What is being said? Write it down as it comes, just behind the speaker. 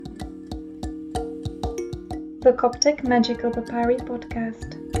the Coptic Magical Papyri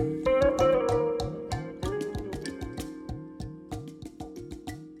podcast.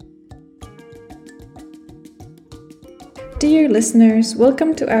 Dear listeners,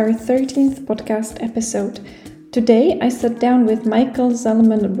 welcome to our 13th podcast episode. Today I sat down with Michael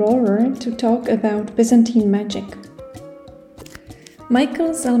Zellmann-Rohrer to talk about Byzantine magic. Michael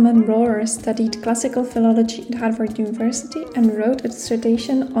Zellmann-Rohrer studied classical philology at Harvard University and wrote a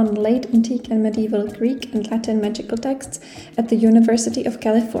dissertation on late antique and medieval Greek and Latin magical texts at the University of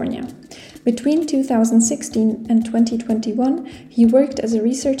California. Between 2016 and 2021, he worked as a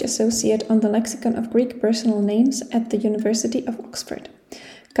research associate on the Lexicon of Greek personal names at the University of Oxford.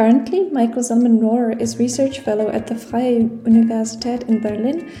 Currently, Michael Zellmann-Rohrer is research fellow at the Freie Universität in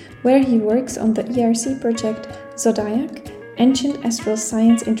Berlin, where he works on the ERC project Zodiac, Ancient Astral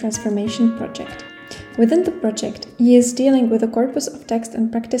Science in Transformation project. Within the project, he is dealing with a corpus of texts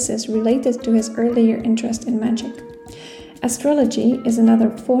and practices related to his earlier interest in magic. Astrology is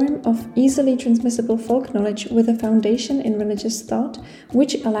another form of easily transmissible folk knowledge with a foundation in religious thought,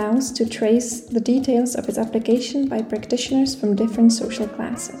 which allows to trace the details of its application by practitioners from different social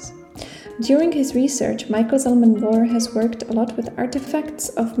classes. During his research, Michael Zellmann-Rohrer has worked a lot with artifacts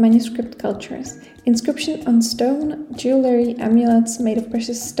of manuscript cultures, inscription on stone, jewelry, amulets made of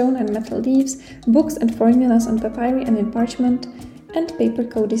precious stone and metal leaves, books and formulas on papyri and in parchment, and paper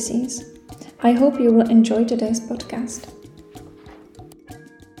codices. I hope you will enjoy today's podcast.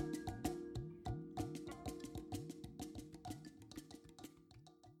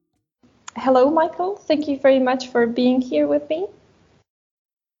 Hello, Michael. Thank you very much for being here with me.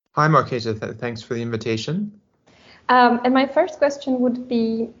 Hi, Marquesa. Thanks for the invitation. And my first question would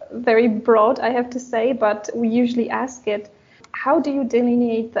be very broad, I have to say, but we usually ask it. How do you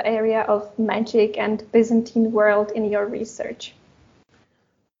delineate the area of magic and Byzantine world in your research?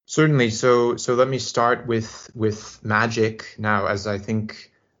 Certainly. So let me start with magic. Now, as I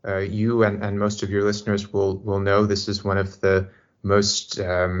think you and most of your listeners will know, this is one of the most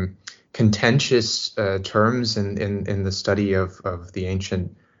contentious terms in the study of the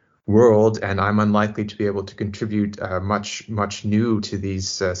ancient world, and I'm unlikely to be able to contribute much new to these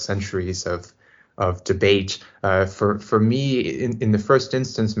centuries of debate. For me, in the first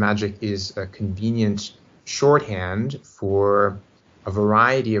instance, magic is a convenient shorthand for a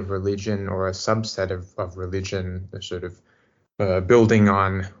variety of religion or a subset of religion, sort of building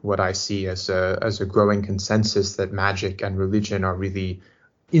on what I see as a growing consensus that magic and religion are really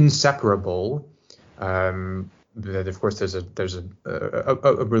inseparable. That of course there's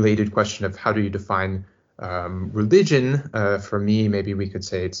a related question of how do you define religion. For me, maybe we could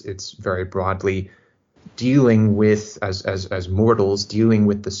say it's very broadly dealing with as mortals dealing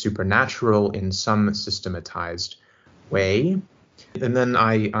with the supernatural in some systematized way. And then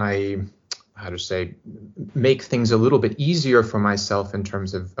I how to say make things a little bit easier for myself in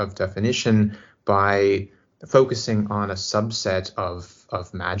terms of definition by focusing on a subset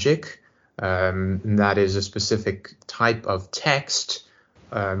of magic. That is a specific type of text,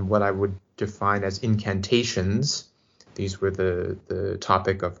 what I would define as incantations. These were the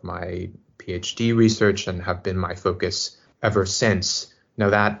topic of my PhD research and have been my focus ever since.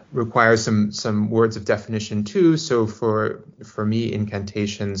 Now that requires some words of definition too. So for me,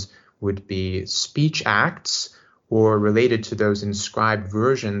 incantations would be speech acts or related to those inscribed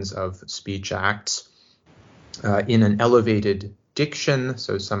versions of speech acts in an elevated diction,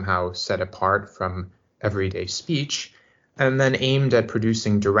 so somehow set apart from everyday speech, and then aimed at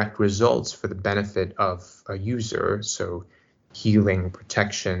producing direct results for the benefit of a user, so healing,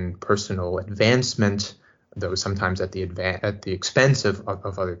 protection, personal advancement, though sometimes at the expense of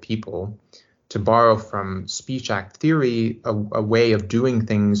other people. To borrow from speech act theory, a way of doing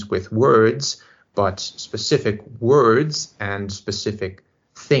things with words, but specific words and specific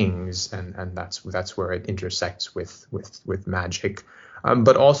things, and that's where it intersects with magic,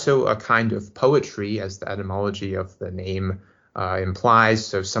 but also a kind of poetry, as the etymology of the name implies.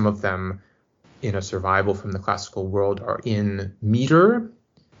 So some of them in a survival from the classical world are in meter,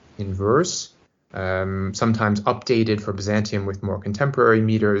 in verse, sometimes updated for Byzantium with more contemporary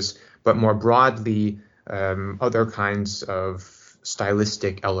meters, but more broadly other kinds of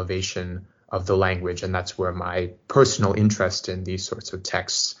stylistic elevation of the language, and that's where my personal interest in these sorts of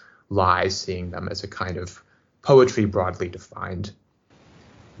texts lies, seeing them as a kind of poetry broadly defined.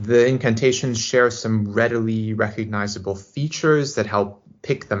 The incantations share some readily recognizable features that help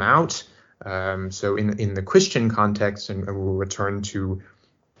pick them out. So in the Christian context, and we'll return to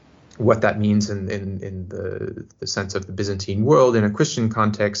what that means in the sense of the Byzantine world, in a Christian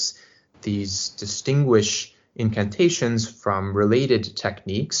context, these distinguish incantations from related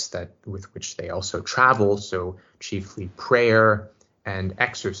techniques with which they also travel, so chiefly prayer and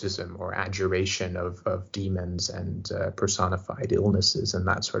exorcism or adjuration of demons and personified illnesses and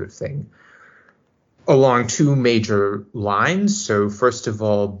that sort of thing, along two major lines. So first of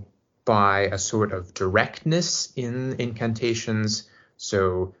all, by a sort of directness in incantations,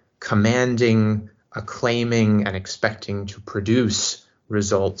 so commanding, acclaiming, and expecting to produce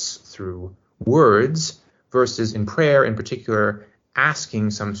results through words, versus in prayer in particular,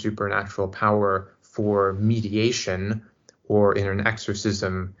 asking some supernatural power for mediation, or in an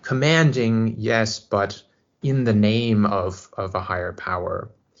exorcism, commanding, yes, but in the name of a higher power.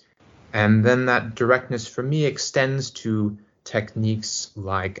 And then that directness for me extends to techniques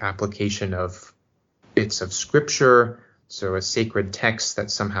like application of bits of scripture, so a sacred text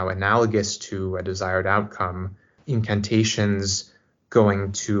that's somehow analogous to a desired outcome, incantations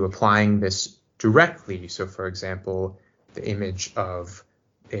going to applying this directly. So for example, the image of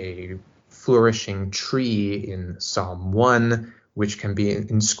a flourishing tree in Psalm 1, which can be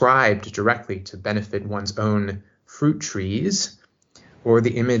inscribed directly to benefit one's own fruit trees, or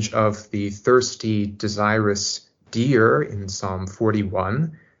the image of the thirsty, desirous deer in Psalm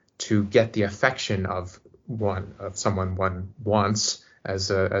 41 to get the affection of someone one wants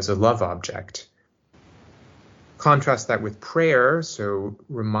as a love object. Contrast that with prayer, so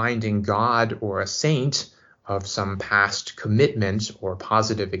reminding God or a saint of some past commitment or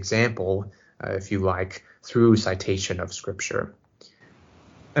positive example, if you like, through citation of scripture.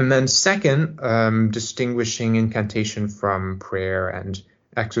 And then second, distinguishing incantation from prayer and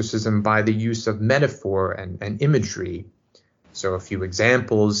exorcism by the use of metaphor and imagery. So a few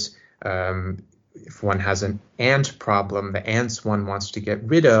examples. If one has an ant problem, the ants one wants to get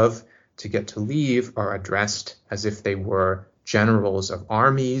rid of, to get to leave, are addressed as if they were generals of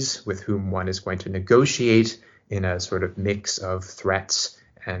armies with whom one is going to negotiate in a sort of mix of threats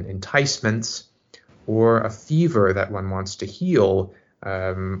and enticements. Or a fever that one wants to heal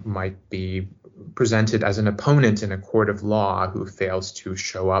might be presented as an opponent in a court of law who fails to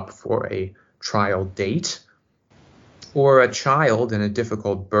show up for a trial date. Or a child in a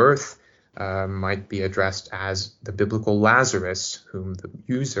difficult birth might be addressed as the biblical Lazarus, whom the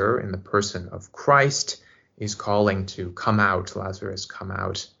user, in the person of Christ, is calling to come out, Lazarus, come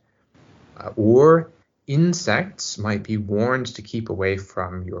out. Or insects might be warned to keep away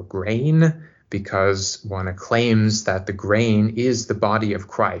from your grain, because one acclaims that the grain is the body of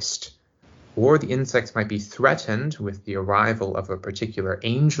Christ. Or the insects might be threatened with the arrival of a particular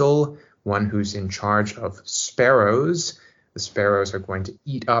angel, one who's in charge of sparrows. The sparrows are going to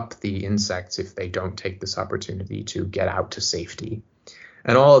eat up the insects if they don't take this opportunity to get out to safety.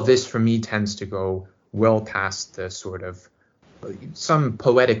 And all of this, for me, tends to go well past the sort of some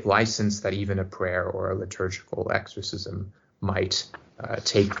poetic license that even a prayer or a liturgical exorcism might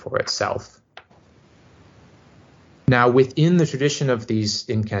take for itself. Now, within the tradition of these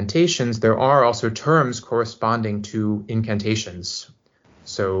incantations, there are also terms corresponding to incantations.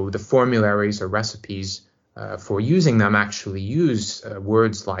 So the formularies or recipes for using them actually use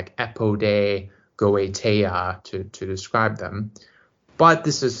words like epode, goetea to describe them. But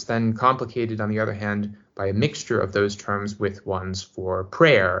this is then complicated, on the other hand, by a mixture of those terms with ones for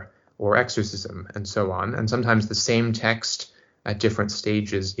prayer or exorcism and so on. And sometimes the same text at different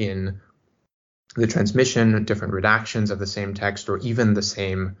stages in the transmission, different redactions of the same text, or even the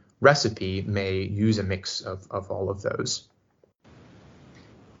same recipe may use a mix of all of those.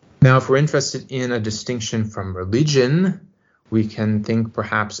 Now, if we're interested in a distinction from religion, we can think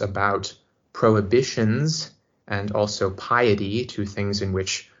perhaps about prohibitions and also piety, two things in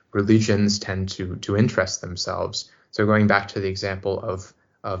which religions tend to interest themselves. So going back to the example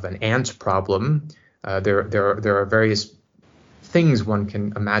of an ant problem, there are various things one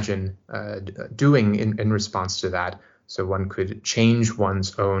can imagine doing in response to that. So one could change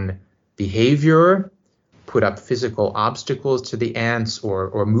one's own behavior, put up physical obstacles to the ants,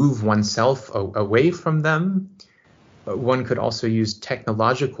 or move oneself away from them. One could also use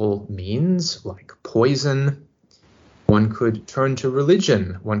technological means like poison. One could turn to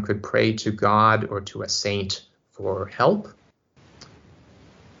religion. One could pray to God or to a saint for help.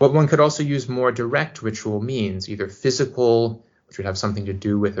 But one could also use more direct ritual means, either physical, which would have something to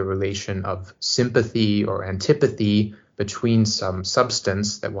do with a relation of sympathy or antipathy between some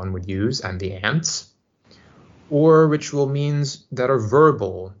substance that one would use and the ants, or ritual means that are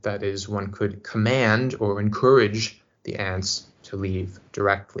verbal, that is, one could command or encourage the ants to leave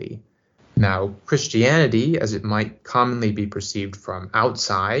directly. Now, Christianity, as it might commonly be perceived from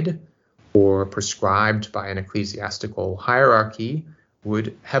outside or prescribed by an ecclesiastical hierarchy,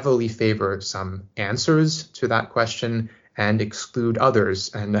 would heavily favor some answers to that question and exclude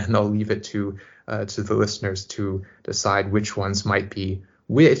others. And then I'll leave it to the listeners to decide which ones might be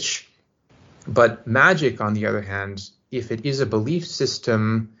which. But magic, on the other hand, if it is a belief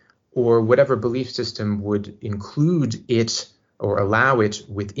system, or whatever belief system would include it or allow it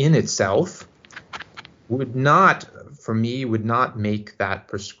within itself, would not make that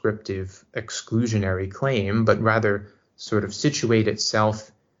prescriptive exclusionary claim, but rather sort of situate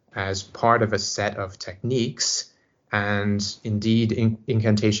itself as part of a set of techniques. And indeed,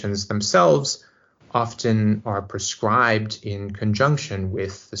 incantations themselves often are prescribed in conjunction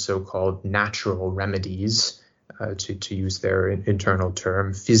with the so-called natural remedies, to use their internal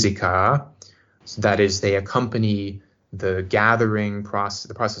term, physica. So that is, they accompany the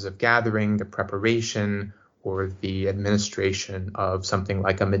process of gathering, the preparation, or the administration of something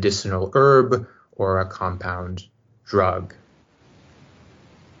like a medicinal herb or a compound drug.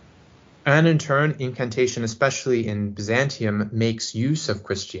 And in turn, incantation, especially in Byzantium, makes use of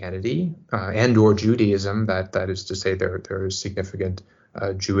Christianity and or Judaism. That is to say, there is significant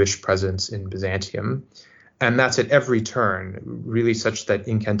Jewish presence in Byzantium. And that's at every turn, really, such that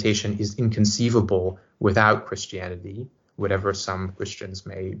incantation is inconceivable without Christianity, whatever some Christians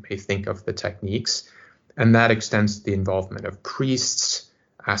may think of the techniques. And that extends to the involvement of priests,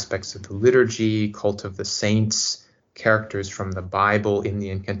 aspects of the liturgy, cult of the saints, characters from the Bible in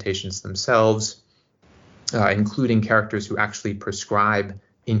the incantations themselves, including characters who actually prescribe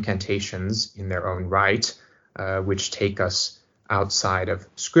incantations in their own right, which take us outside of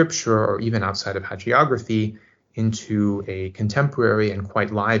scripture or even outside of hagiography into a contemporary and quite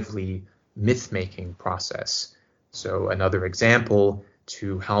lively myth-making process. So another example,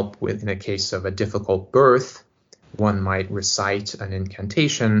 to help with in a case of a difficult birth, one might recite an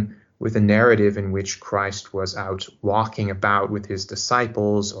incantation with a narrative in which Christ was out walking about with his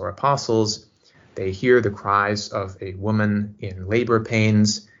disciples or apostles. They hear the cries of a woman in labor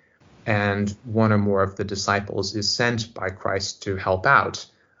pains, and one or more of the disciples is sent by Christ to help out,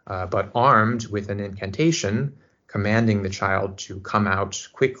 but armed with an incantation commanding the child to come out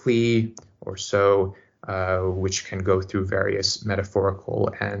quickly or so, which can go through various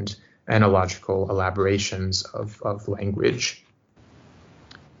metaphorical and analogical elaborations of language.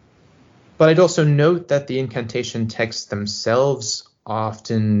 But I'd also note that the incantation texts themselves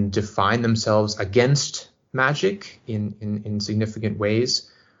often define themselves against magic in significant ways.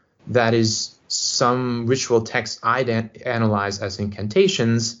 That is, some ritual texts I'd analyze as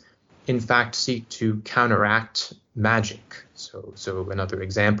incantations, in fact, seek to counteract magic. So another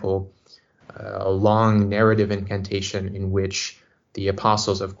example, a long narrative incantation in which the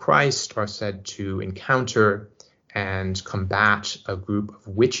apostles of Christ are said to encounter and combat a group of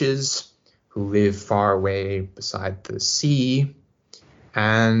witches who live far away beside the sea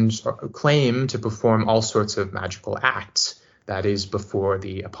and claim to perform all sorts of magical acts. That is, before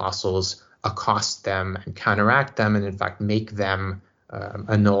the apostles accost them and counteract them, and in fact make them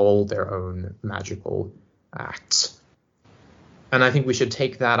annul their own magical acts. And I think we should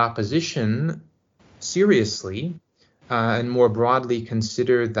take that opposition seriously, and more broadly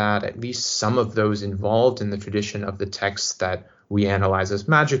consider that at least some of those involved in the tradition of the texts that we analyze as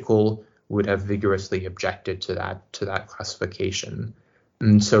magical would have vigorously objected to that classification.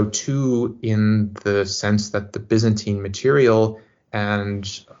 And so too, in the sense that the Byzantine material, and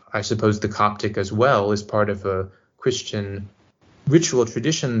I suppose the Coptic as well, is part of a Christian ritual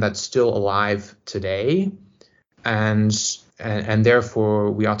tradition that's still alive today, and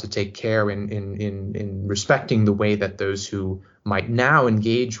therefore we ought to take care in respecting the way that those who might now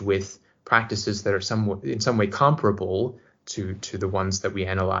engage with practices that are in some way comparable to the ones that we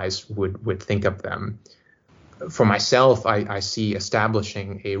analyze would think of them. For myself, I see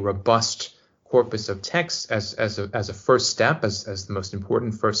establishing a robust corpus of texts as a first step, as the most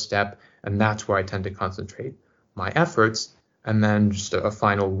important first step, and that's where I tend to concentrate my efforts. And then just a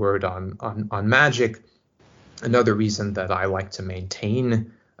final word on magic. Another reason that I like to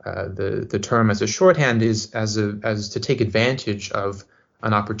maintain the term as a shorthand is as to take advantage of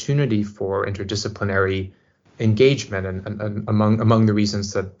an opportunity for interdisciplinary engagement, and among the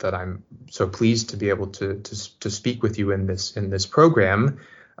reasons that I'm so pleased to be able to speak with you in this program,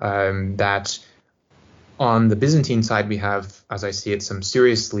 that on the Byzantine side we have, as I see it, some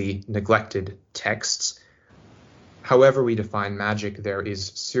seriously neglected texts. However we define magic, there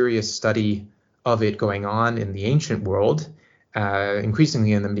is serious study of it going on in the ancient world,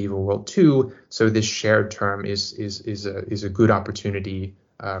 increasingly in the medieval world too. So this shared term is a good opportunity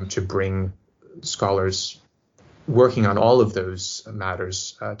to bring scholars working on all of those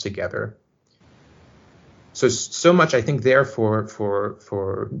matters together. so much I think there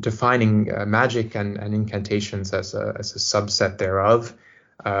for defining magic and incantations as a subset thereof.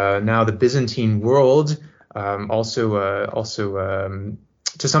 Now the Byzantine world, also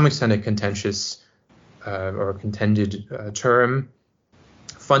to some extent a contentious or a contended term.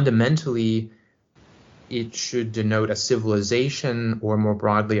 Fundamentally, it should denote a civilization, or more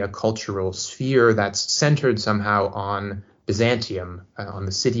broadly, a cultural sphere that's centered somehow on Byzantium, on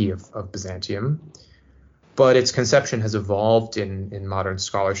the city of Byzantium. But its conception has evolved in modern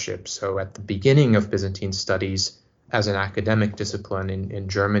scholarship. So at the beginning of Byzantine studies as an academic discipline in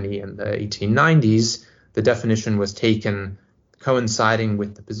Germany in the 1890s, the definition was taken coinciding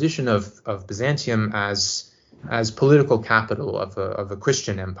with the position of Byzantium as political capital of a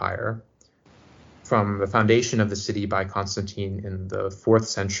Christian empire, from the foundation of the city by Constantine in the 4th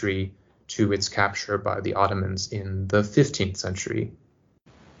century to its capture by the Ottomans in the 15th century.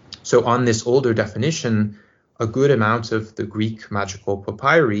 So on this older definition, a good amount of the Greek magical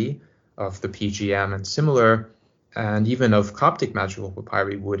papyri of the PGM and similar, and even of Coptic magical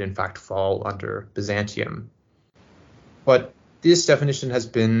papyri, would in fact fall under Byzantium. But this definition has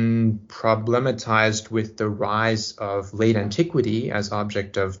been problematized with the rise of late antiquity as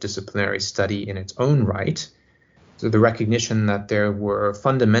object of disciplinary study in its own right. So the recognition that there were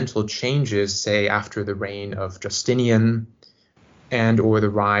fundamental changes, say after the reign of Justinian and or the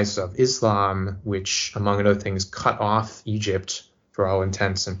rise of Islam, which among other things cut off Egypt for all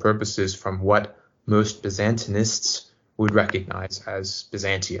intents and purposes from what most Byzantinists would recognize as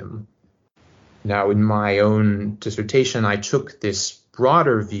Byzantium. Now, in my own dissertation, I took this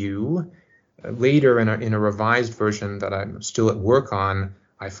broader view. Later, in a revised version that I'm still at work on,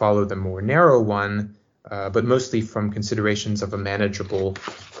 I follow the more narrow one, but mostly from considerations of a manageable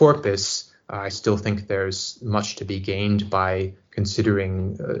corpus. I still think there's much to be gained by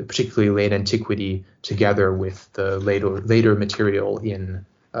considering particularly late antiquity together with the later material in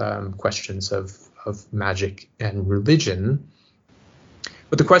questions of magic and religion.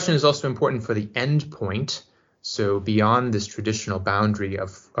 But the question is also important for the end point. So beyond this traditional boundary of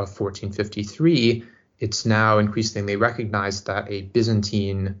 1453, it's now increasingly recognized that a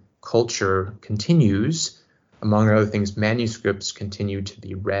Byzantine culture continues. Among other things, manuscripts continue to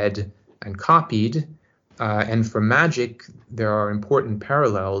be read and copied. And for magic, there are important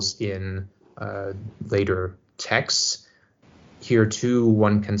parallels in later texts. Here, too,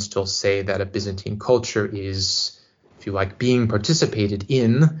 one can still say that a Byzantine culture is, if you like, being participated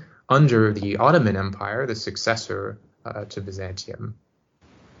in under the Ottoman Empire, the successor to Byzantium.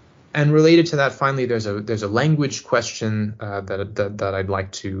 And related to that, finally, there's a language question that I'd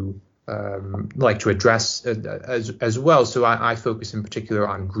like to address as well. So I focus in particular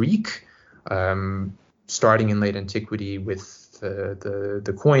on Greek, starting in late antiquity with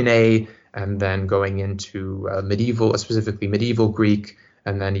the Koine, and then going into specifically medieval Greek,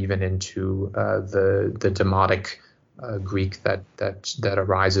 and then even into the Demotic Greek that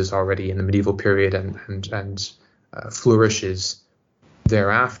arises already in the medieval period and flourishes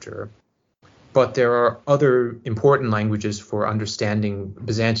thereafter. But there are other important languages for understanding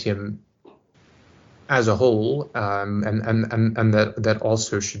Byzantium as a whole, and that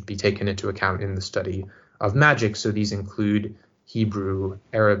also should be taken into account in the study of magic. So these include Hebrew,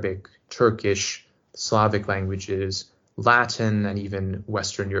 Arabic, Turkish, Slavic languages, Latin, and even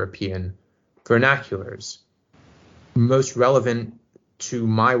Western European vernaculars. Most relevant to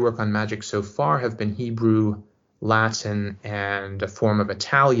my work on magic so far have been Hebrew, Latin, and a form of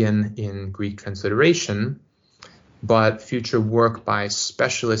Italian in Greek transliteration. But future work by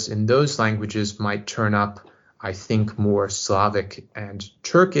specialists in those languages might turn up, I think, more Slavic and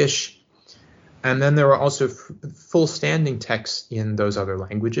Turkish. And then there are also full standing texts in those other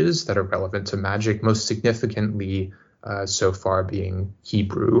languages that are relevant to magic, most significantly so far being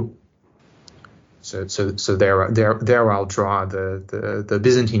Hebrew. So there I'll draw the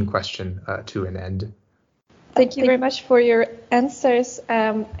Byzantine question to an end. Thank you very much for your answers.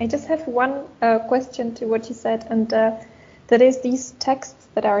 I just have one question to what you said, and that is these texts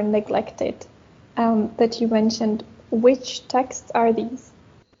that are neglected that you mentioned. Which texts are these?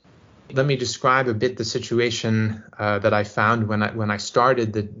 Let me describe a bit the situation that I found when I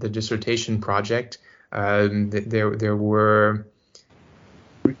started the dissertation project. There were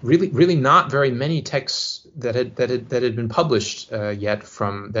really not very many texts that had been published yet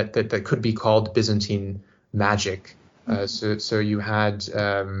from that could be called Byzantine magic. So you had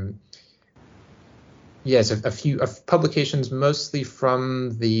a few publications, mostly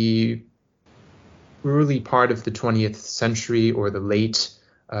from the early part of the 20th century or the late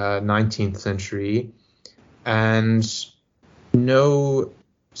 19th century, and no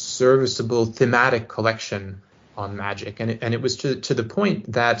serviceable thematic collection on magic. And it was to the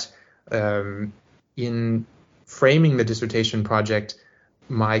point that in framing the dissertation project,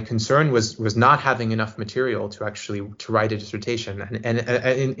 my concern was not having enough material to write a dissertation. And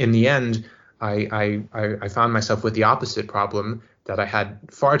in the end, I found myself with the opposite problem, that I had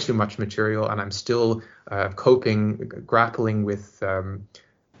far too much material, and I'm still grappling with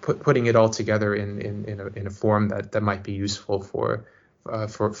putting it all together in a form that might be useful for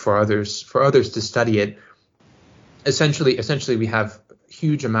others to study it. Essentially, we have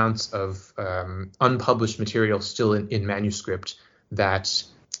huge amounts of unpublished material still in manuscript that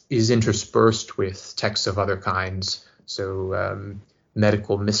is interspersed with texts of other kinds. So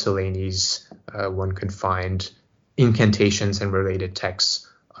medical miscellanies, one can find incantations and related texts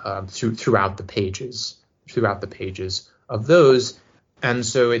throughout the pages of those. And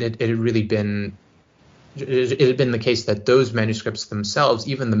so it had been the case that those manuscripts themselves,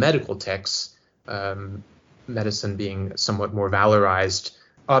 even the medical texts, medicine being somewhat more valorized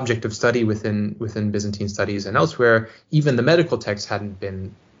object of study within Byzantine studies and elsewhere, even the medical texts hadn't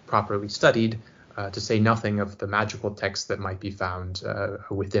been properly studied, to say nothing of the magical texts that might be found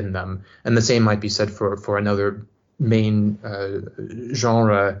within them. And the same might be said for another main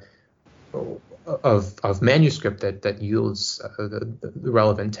genre of manuscript that yields the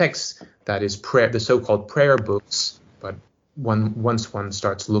relevant texts, that is the so-called prayer books. But once one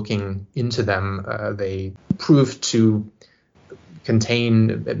starts looking into them, they prove to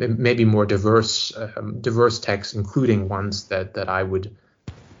contain maybe more diverse texts, including ones that I would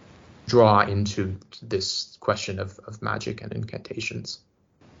draw into this question of magic and incantations.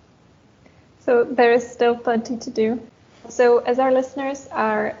 So there is still plenty to do. So as our listeners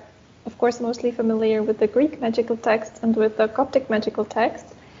are, of course, mostly familiar with the Greek magical texts and with the Coptic magical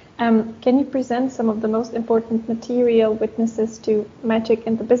texts, can you present some of the most important material witnesses to magic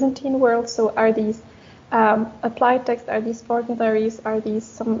in the Byzantine world? So are these applied texts, are these formularies, are these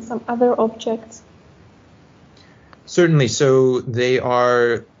some other objects? Certainly. So they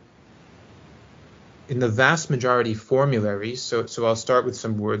are, in the vast majority, formularies. So I'll start with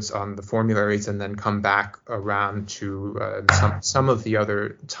some words on the formularies and then come back around to some of the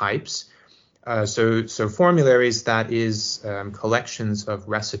other types. So formularies, that is collections of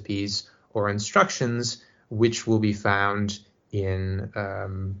recipes or instructions which will be found in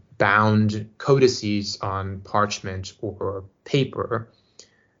bound codices on parchment or paper.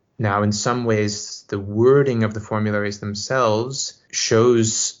 Now, in some ways, the wording of the formularies themselves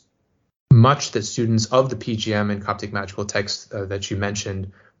shows much that students of the PGM and Coptic magical texts that you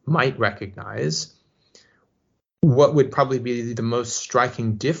mentioned might recognize. What would probably be the most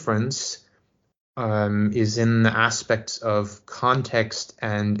striking difference is in the aspects of context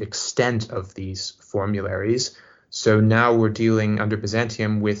and extent of these formularies. So now we're dealing under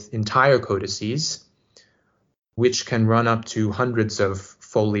Byzantium with entire codices, which can run up to hundreds of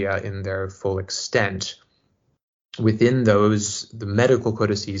folia in their full extent. Within those, the medical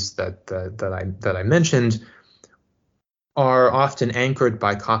codices that I mentioned are often anchored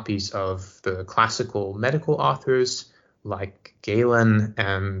by copies of the classical medical authors like Galen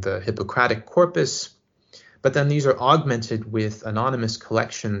and the Hippocratic corpus, but then these are augmented with anonymous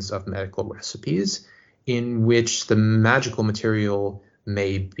collections of medical recipes in which the magical material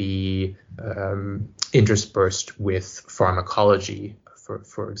may be interspersed with pharmacology,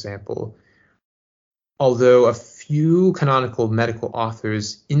 for example. Although a few canonical medical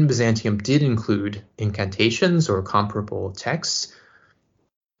authors in Byzantium did include incantations or comparable texts,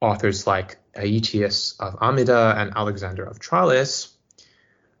 authors like Aetius of Amida and Alexander of Tralles,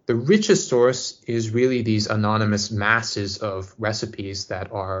 the richest source is really these anonymous masses of recipes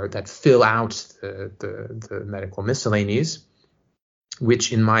that fill out the medical miscellanies,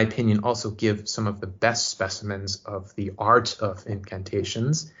 which in my opinion also give some of the best specimens of the art of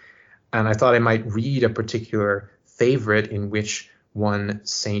incantations. And I thought I might read a particular favorite in which one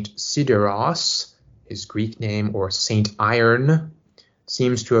Saint Sideros, his Greek name, or Saint Iron,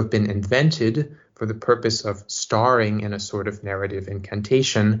 seems to have been invented for the purpose of starring in a sort of narrative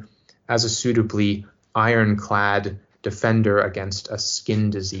incantation as a suitably ironclad defender against a skin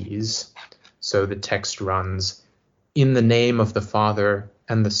disease. So the text runs, "In the name of the Father,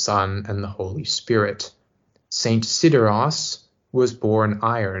 and the Son, and the Holy Spirit. Saint Sideros was born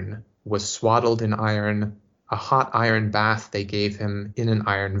iron, was swaddled in iron, a hot iron bath they gave him in an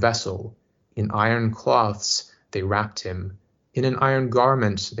iron vessel. In iron cloths they wrapped him. In an iron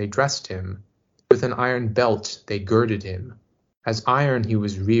garment they dressed him. With an iron belt they girded him. As iron he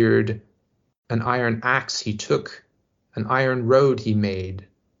was reared. An iron axe he took. An iron road he made.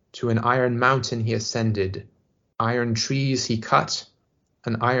 To an iron mountain he ascended. Iron trees he cut.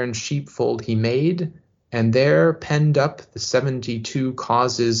 an iron sheepfold he made, and there penned up the 72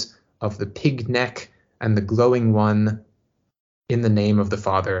 causes of the pig neck and the glowing one, in the name of the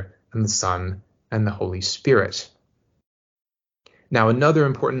Father and the Son and the Holy Spirit. Now, another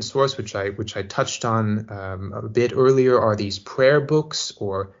important source which I touched on a bit earlier are these prayer books,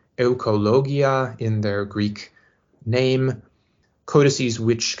 or eukologia in their Greek name, codices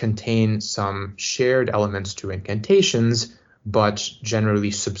which contain some shared elements to incantations, but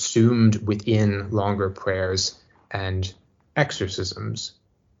generally subsumed within longer prayers and exorcisms.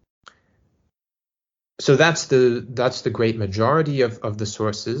 So that's the great majority of the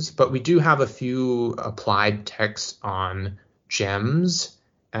sources, but we do have a few applied texts on gems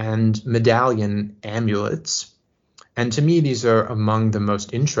and medallion amulets. And to me, these are among the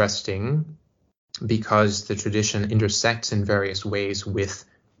most interesting because the tradition intersects in various ways with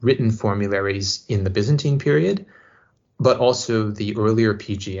written formularies in the Byzantine period, but also the earlier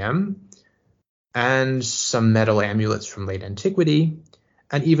PGM and some metal amulets from late antiquity,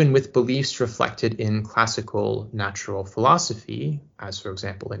 and even with beliefs reflected in classical natural philosophy, as for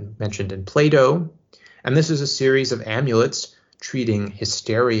example mentioned in Plato. And this is a series of amulets treating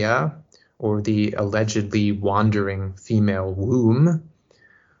hysteria, or the allegedly wandering female womb,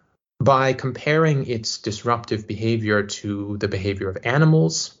 by comparing its disruptive behavior to the behavior of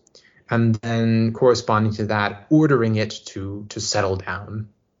animals, and then corresponding to that, ordering it to settle down.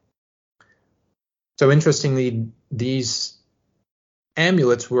 So interestingly, these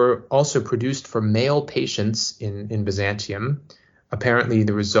amulets were also produced for male patients in Byzantium, apparently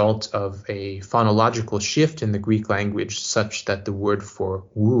the result of a phonological shift in the Greek language such that the word for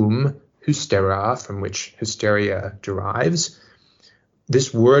womb, hystera, from which hysteria derives,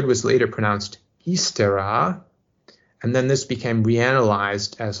 this word was later pronounced hystera, and then this became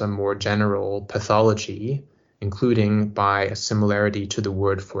reanalyzed as a more general pathology, including by a similarity to the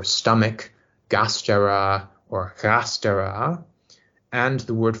word for stomach, gastera or gastera, and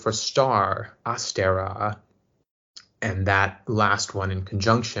the word for star, astera, and that last one in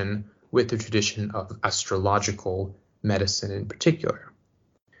conjunction with the tradition of astrological medicine in particular.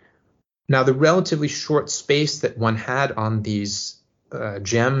 Now, the relatively short space that one had on these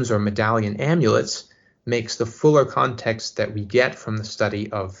gems or medallion amulets makes the fuller context that we get from the study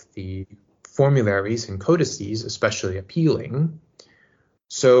of the formularies and codices especially appealing.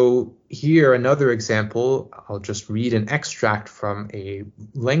 So here, another example, I'll just read an extract from a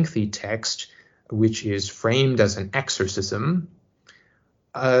lengthy text, which is framed as an exorcism,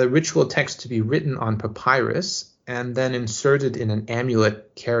 a ritual text to be written on papyrus and then inserted in an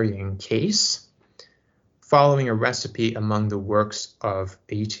amulet-carrying case, following a recipe among the works of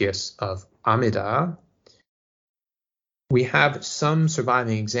Aetius of Amida. We have some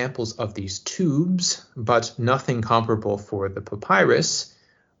surviving examples of these tubes, but nothing comparable for the papyrus,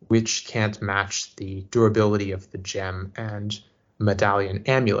 which can't match the durability of the gem and medallion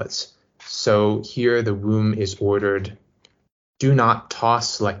amulets. So here the womb is ordered, do not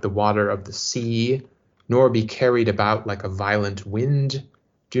toss like the water of the sea, nor be carried about like a violent wind.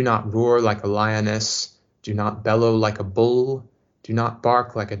 Do not roar like a lioness. Do not bellow like a bull. Do not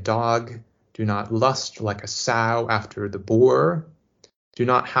bark like a dog. Do not lust like a sow after the boar. Do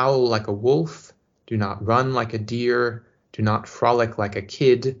not howl like a wolf. Do not run like a deer. Do not frolic like a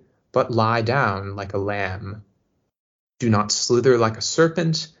kid, but lie down like a lamb. Do not slither like a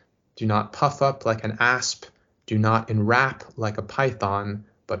serpent. Do not puff up like an asp. Do not enwrap like a python,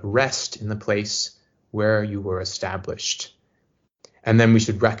 but rest in the place where you were established. And then we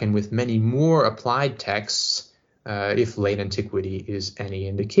should reckon with many more applied texts, if late antiquity is any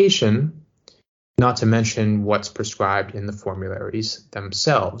indication, not to mention what's prescribed in the formularies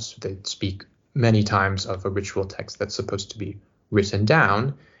themselves. They speak many times of a ritual text that's supposed to be written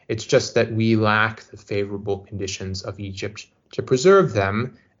down. It's just that we lack the favorable conditions of Egypt to preserve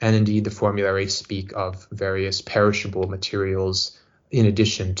them, and indeed the formularies speak of various perishable materials in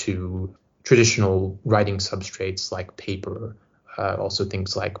addition to traditional writing substrates like paper, also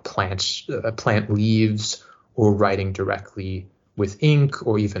things like plant leaves, or writing directly with ink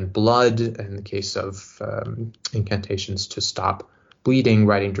or even blood in the case of incantations to stop bleeding,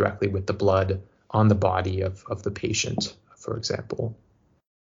 writing directly with the blood on the body of the patient, for example.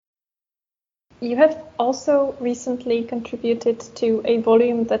 You have also recently contributed to a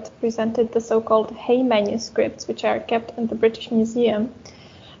volume that presented the so-called Hay manuscripts, which are kept in the British Museum.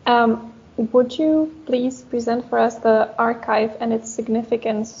 Would you please present for us the archive and its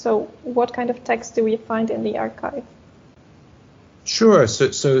significance? So what kind of text do we find in the archive? Sure.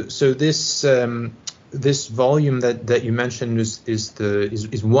 So this volume that you mentioned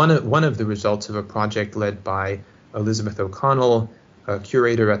is one of the results of a project led by Elizabeth O'Connell a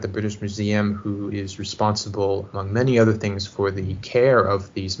curator at the British Museum who is responsible, among many other things, for the care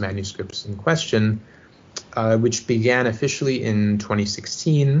of these manuscripts in question, which began officially in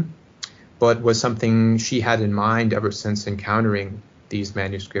 2016, but was something she had in mind ever since encountering these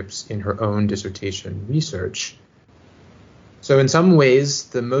manuscripts in her own dissertation research. So in some ways,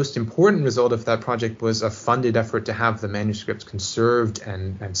 the most important result of that project was a funded effort to have the manuscripts conserved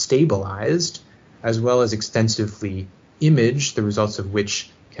and stabilized, as well as extensively imaged, the results of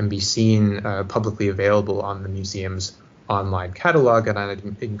which can be seen publicly available on the museum's online catalog, and I'd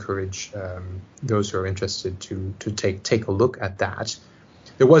encourage those who are interested to take a look at that.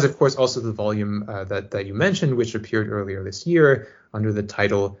 There was, of course, also the volume that you mentioned, which appeared earlier this year under the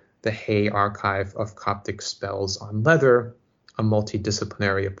title The Hay Archive of Coptic Spells on Leather, a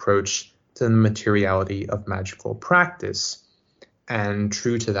multidisciplinary approach to the materiality of magical practice. And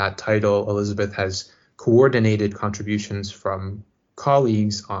true to that title, Elizabeth has coordinated contributions from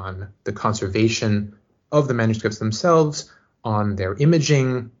colleagues on the conservation of the manuscripts themselves, on their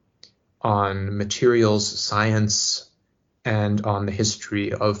imaging, on materials science, and on the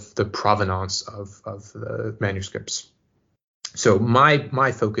history of the provenance of the manuscripts. So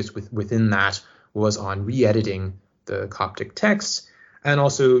my focus within that was on re-editing the Coptic texts and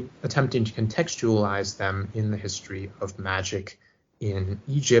also attempting to contextualize them in the history of magic in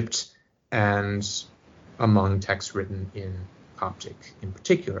Egypt and among texts written in Coptic in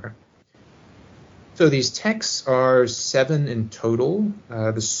particular. So these texts are 7 in total,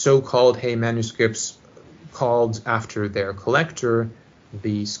 the so-called Hay manuscripts, called after their collector,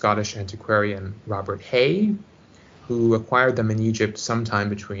 the Scottish antiquarian Robert Hay, who acquired them in Egypt sometime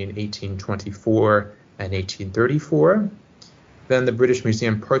between 1824 and 1834. Then the British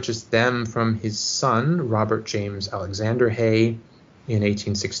Museum purchased them from his son, Robert James Alexander Hay, in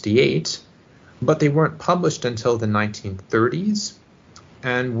 1868, but they weren't published until the 1930s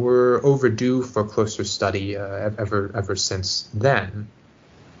and were overdue for closer study ever since then.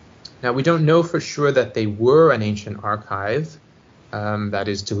 Now, we don't know for sure that they were an ancient archive that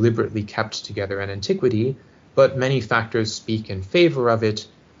is deliberately kept together in antiquity, but many factors speak in favor of it,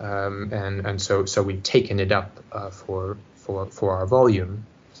 and so we've taken it up for our volume.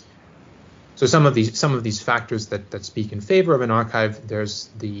 So some of these factors that speak in favor of an archive, there's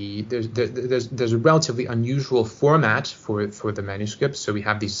a relatively unusual format for the manuscripts. So we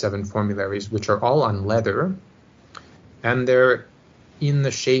have these 7 formularies, which are all on leather, and they're in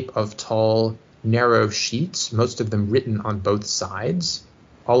the shape of tall, narrow sheets, most of them written on both sides.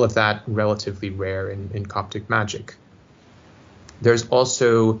 All of that relatively rare in Coptic magic. There's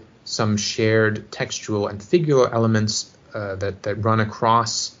also some shared textual and figural elements that run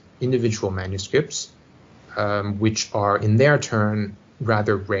across individual manuscripts, which are in their turn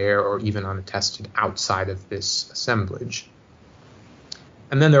rather rare or even unattested outside of this assemblage.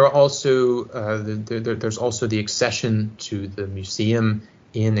 And then there are also there's also the accession to the museum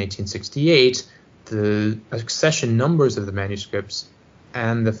in 1868, the accession numbers of the manuscripts,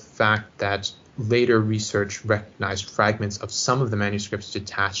 and the fact that later research recognized fragments of some of the manuscripts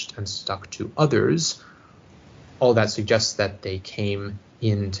detached and stuck to others. All that suggests that they came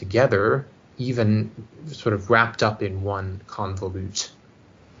in together, even sort of wrapped up in one convolute.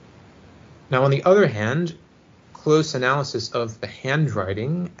 Now, on the other hand, close analysis of the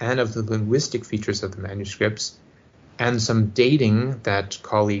handwriting and of the linguistic features of the manuscripts, and some dating that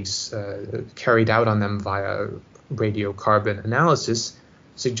colleagues carried out on them via radiocarbon analysis,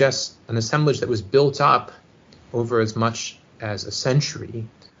 suggests an assemblage that was built up over as much as a century,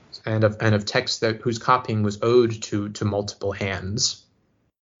 and of texts whose copying was owed to multiple hands.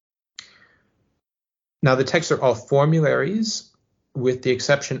 Now, the texts are all formularies, with the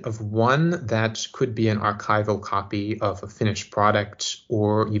exception of one that could be an archival copy of a finished product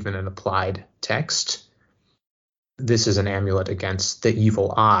or even an applied text. This is an amulet against the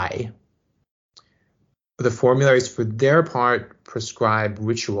evil eye. The formularies, for their part, prescribe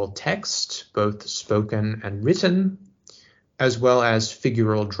ritual text, both spoken and written, as well as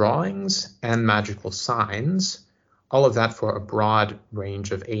figural drawings and magical signs, all of that for a broad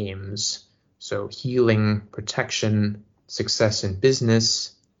range of aims. So healing, protection, success in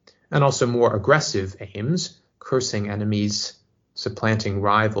business, and also more aggressive aims, cursing enemies, supplanting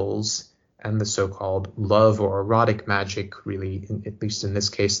rivals, and the so-called love or erotic magic, really, at least in this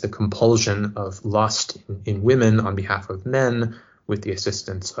case, the compulsion of lust in women on behalf of men with the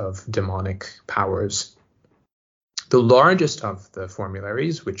assistance of demonic powers. The largest of the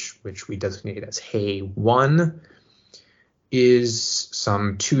formularies, which we designate as Hay 1, is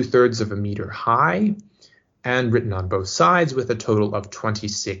some 2/3 of a meter high and written on both sides with a total of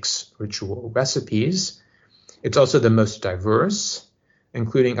 26 ritual recipes. It's also the most diverse,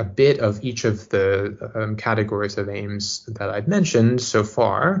 including a bit of each of the categories of aims that I've mentioned so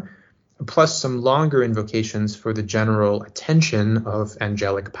far, plus some longer invocations for the general attention of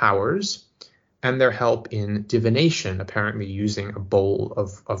angelic powers and their help in divination, apparently using a bowl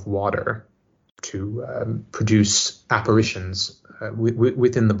of water to produce apparitions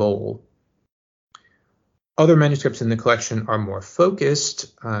within the bowl. Other manuscripts in the collection are more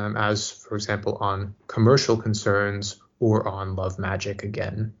focused, as, for example, on commercial concerns or on love magic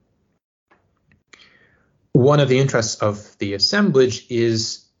again. One of the interests of the assemblage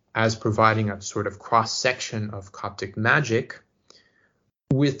is as providing a sort of cross-section of Coptic magic,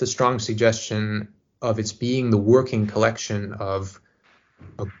 with the strong suggestion of its being the working collection of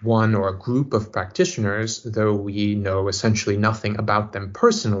one or a group of practitioners, though we know essentially nothing about them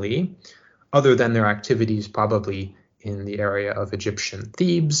personally, other than their activities probably in the area of Egyptian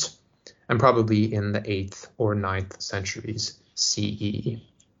Thebes, and probably in the 8th or 9th centuries CE.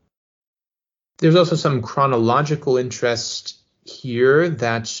 There's also some chronological interest here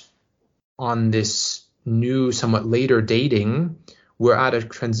that on this new, somewhat later dating, we're at a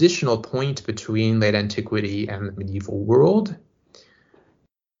transitional point between late antiquity and the medieval world.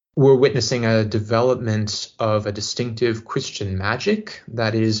 We're witnessing a development of a distinctive Christian magic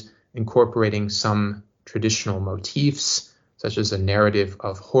that is incorporating some traditional motifs, such as a narrative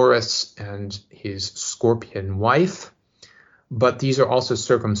of Horus and his scorpion wife. But these are also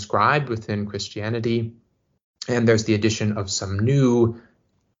circumscribed within Christianity, and there's the addition of some new,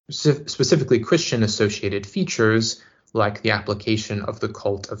 specifically Christian-associated features, like the application of the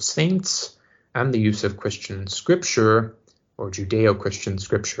cult of saints and the use of Christian scripture, or Judeo-Christian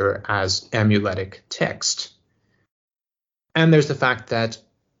scripture, as amuletic text. And there's the fact that,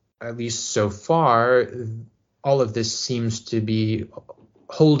 at least so far, all of this seems to be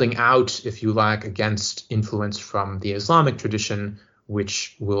holding out, if you like, against influence from the Islamic tradition,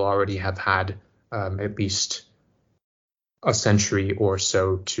 which will already have had at least a century or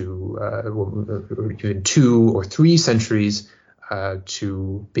so to, or even 2 or 3 centuries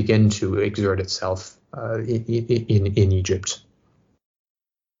to begin to exert itself in Egypt.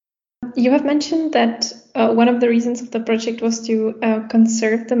 You have mentioned that one of the reasons of the project was to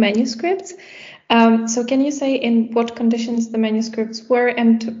conserve the manuscripts. So can you say in what conditions the manuscripts were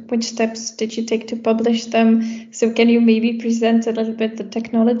and which steps did you take to publish them? So can you maybe present a little bit the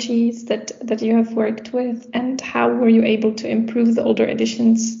technologies that you have worked with and how were you able to improve the older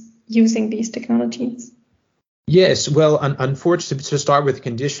editions using these technologies? Yes, well, unfortunately, to start with the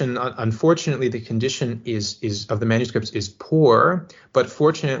condition, unfortunately, the condition is of the manuscripts is poor, but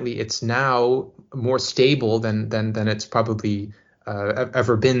fortunately, it's now more stable than it's probably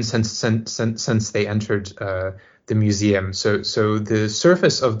ever been since they entered the museum. So the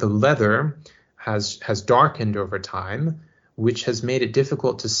surface of the leather has darkened over time, which has made it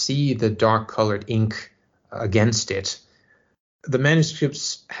difficult to see the dark colored ink against it. The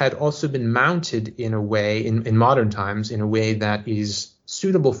manuscripts had also been mounted in a way, in modern times, in a way that is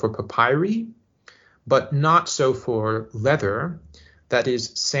suitable for papyri, but not so for leather, that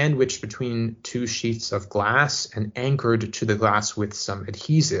is sandwiched between 2 sheets of glass and anchored to the glass with some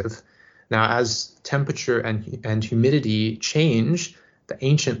adhesive. Now, as temperature and humidity change, the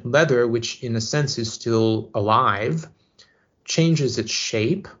ancient leather, which in a sense is still alive, changes its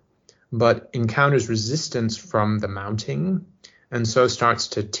shape, but encounters resistance from the mounting, and so starts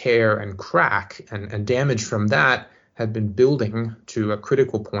to tear and crack, and damage from that had been building to a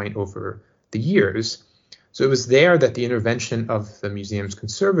critical point over the years. So it was there that the intervention of the museum's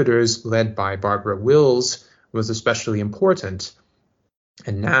conservators, led by Barbara Wills, was especially important.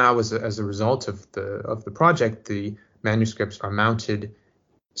 And now, as a result of the project, the manuscripts are mounted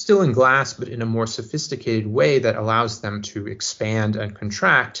still in glass, but in a more sophisticated way that allows them to expand and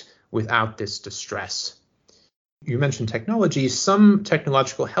contract without this distress. You mentioned technology. Some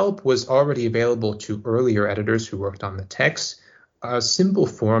technological help was already available to earlier editors who worked on the text, a simple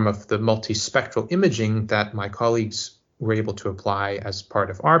form of the multispectral imaging that my colleagues were able to apply as part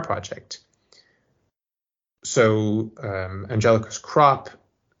of our project. So Angelicus Kropp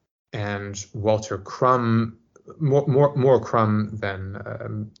and Walter Crum, more Crum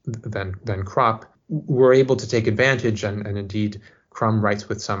than Kropp, were able to take advantage, and indeed Crum writes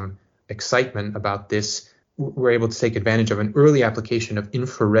with some excitement about this, were able to take advantage of an early application of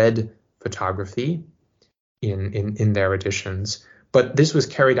infrared photography in their editions. But this was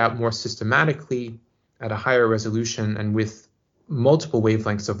carried out more systematically at a higher resolution and with multiple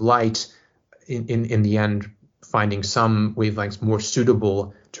wavelengths of light, in the end finding some wavelengths more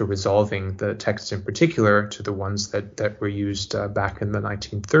suitable to resolving the texts in particular to the ones that were used back in the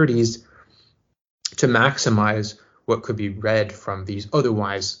 1930s to maximize what could be read from these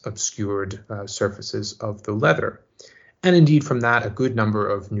otherwise obscured surfaces of the leather. And indeed, from that, a good number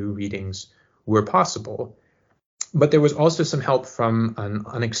of new readings were possible. But there was also some help from an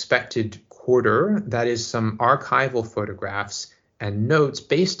unexpected quarter, that is, some archival photographs and notes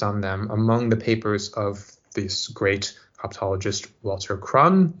based on them among the papers of this great Coptologist Walter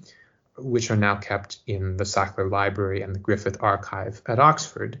Crum, which are now kept in the Sackler Library and the Griffith Archive at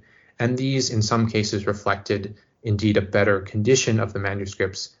Oxford. And these, in some cases, reflected indeed a better condition of the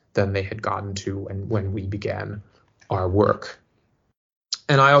manuscripts than they had gotten to when we began our work.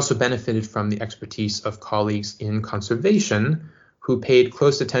 And I also benefited from the expertise of colleagues in conservation who paid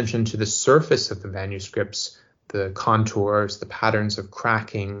close attention to the surface of the manuscripts, the contours, the patterns of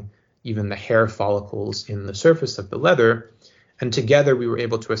cracking, even the hair follicles in the surface of the leather. And together we were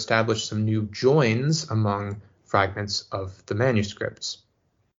able to establish some new joins among fragments of the manuscripts.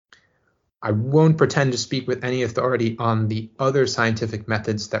 I won't pretend to speak with any authority on the other scientific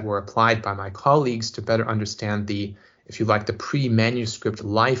methods that were applied by my colleagues to better understand the, if you like, the pre-manuscript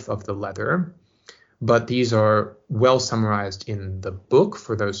life of the leather, but these are well summarized in the book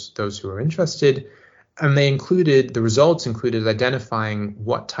for those who are interested. And the results included identifying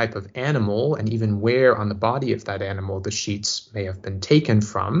what type of animal and even where on the body of that animal the sheets may have been taken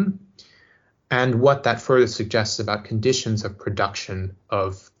from, and what that further suggests about conditions of production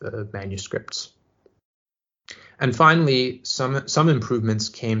of the manuscripts. And finally, some improvements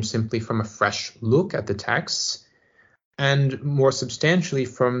came simply from a fresh look at the texts, and more substantially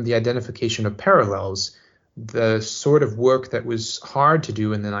from the identification of parallels, the sort of work that was hard to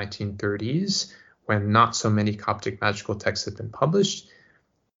do in the 1930s, when not so many Coptic magical texts had been published,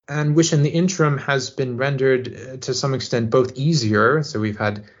 and which in the interim has been rendered to some extent both easier, so we've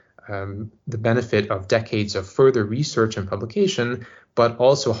had the benefit of decades of further research and publication, but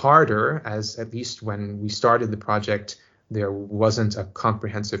also harder, as at least when we started the project, there wasn't a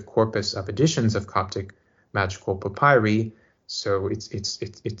comprehensive corpus of editions of Coptic magical papyri. So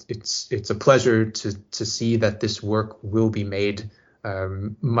it's a pleasure to see that this work will be made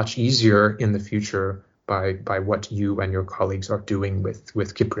much easier in the future by what you and your colleagues are doing with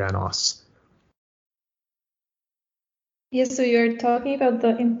Kyprianos. Yes, so you're talking about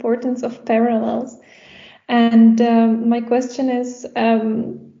the importance of parallels. And my question is,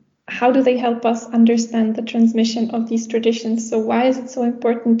 how do they help us understand the transmission of these traditions? So why is it so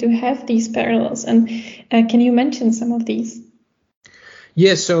important to have these parallels? And can you mention some of these?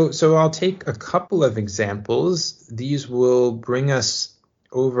 Yeah, so I'll take a couple of examples. These will bring us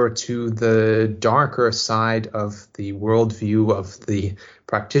over to the darker side of the worldview of the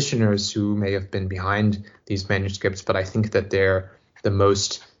practitioners who may have been behind these manuscripts, but I think that they're the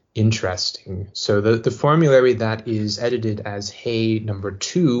most interesting. So the formulary that is edited as Hay number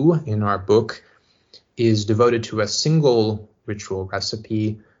 2 in our book is devoted to a single ritual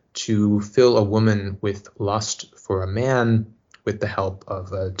recipe to fill a woman with lust for a man with the help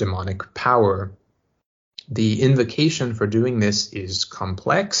of a demonic power. The invocation for doing this is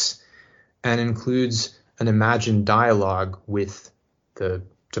complex and includes an imagined dialogue with the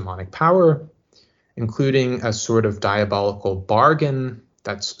demonic power, including a sort of diabolical bargain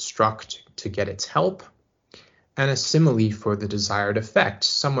that's struck to get its help, and a simile for the desired effect.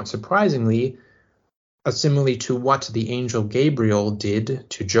 Somewhat surprisingly, a simile to what the angel Gabriel did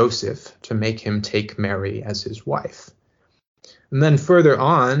to Joseph to make him take Mary as his wife. And then further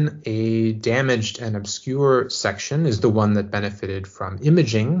on, a damaged and obscure section is the one that benefited from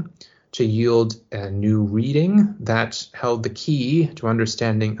imaging to yield a new reading that held the key to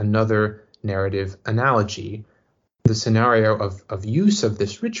understanding another narrative analogy. The scenario of use of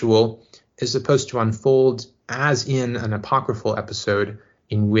this ritual is supposed to unfold as in an apocryphal episode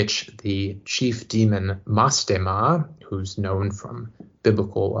in which the chief demon Mastema, who's known from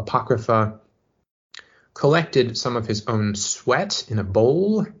biblical apocrypha, collected some of his own sweat in a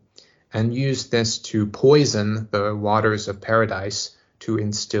bowl and used this to poison the waters of paradise to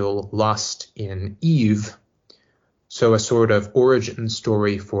instill lust in Eve. So a sort of origin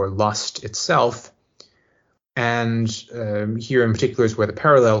story for lust itself. And here in particular is where the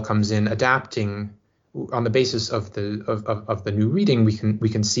parallel comes in, adapting on the basis of the new reading. We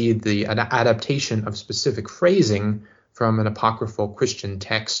can see the adaptation of specific phrasing from an apocryphal Christian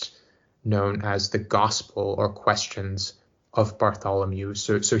text known as the Gospel or Questions of Bartholomew.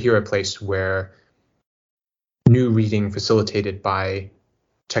 So here a place where new reading facilitated by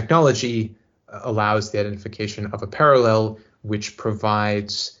technology allows the identification of a parallel which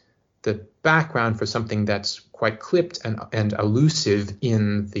provides the background for something that's quite clipped and elusive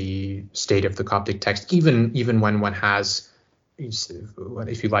in the state of the Coptic text, even when one has,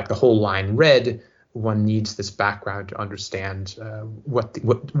 if you like, the whole line read, one needs this background to understand what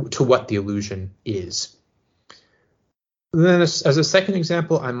the illusion is. Then as a second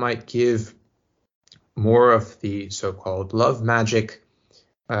example, I might give more of the so-called love magic,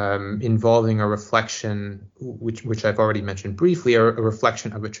 involving a reflection, which I've already mentioned briefly, a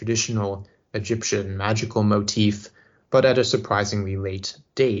reflection of a traditional Egyptian magical motif, but at a surprisingly late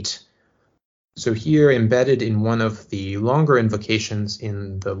date. So here, embedded in one of the longer invocations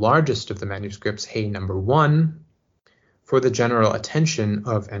in the largest of the manuscripts, Hey number 1, for the general attention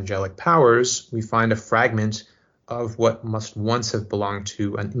of angelic powers, we find a fragment of what must once have belonged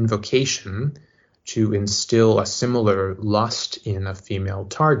to an invocation to instill a similar lust in a female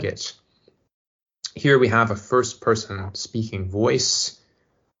target. Here we have a first-person speaking voice,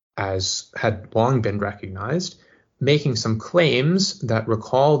 as had long been recognized, making some claims that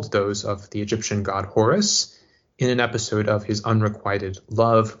recalled those of the Egyptian god Horus in an episode of his unrequited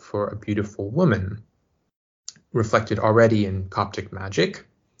love for a beautiful woman, reflected already in Coptic magic,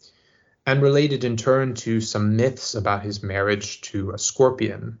 and related in turn to some myths about his marriage to a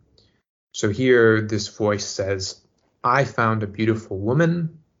scorpion. So here this voice says, "I found a beautiful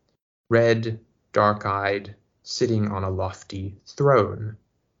woman, red, dark-eyed, sitting on a lofty throne."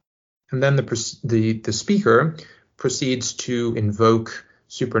 And then the speaker proceeds to invoke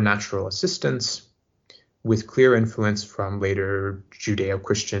supernatural assistance with clear influence from later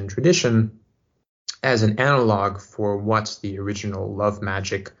Judeo-Christian tradition as an analog for what the original love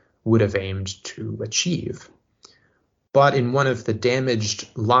magic would have aimed to achieve. But in one of the damaged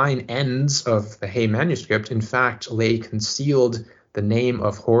line ends of the Hey manuscript, in fact, lay concealed the name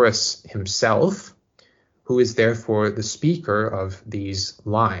of Horus himself, who is therefore the speaker of these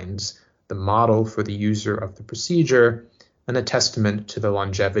lines, the model for the user of the procedure, and a testament to the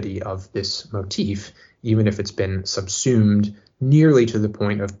longevity of this motif, even if it's been subsumed nearly to the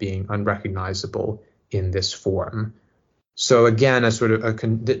point of being unrecognizable in this form. So again, a sort of a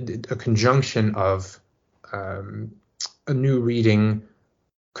conjunction of a new reading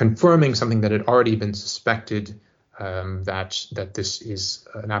confirming something that had already been suspected, that this is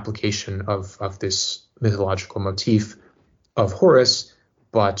an application of this mythological motif of Horus,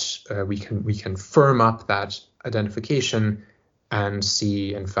 but we can firm up that identification and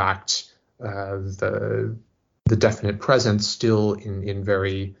see, in fact, the definite presence still in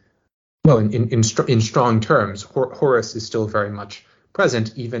very well in strong terms. Horus is still very much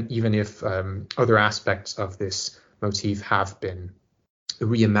present, even if other aspects of this motif have been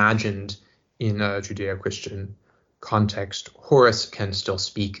reimagined in a Judeo-Christian context. Horus can still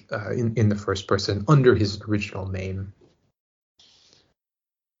speak in the first person under his original name.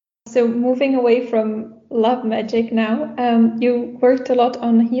 So moving away from love magic now, you worked a lot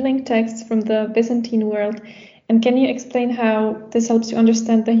on healing texts from the Byzantine world. And can you explain how this helps you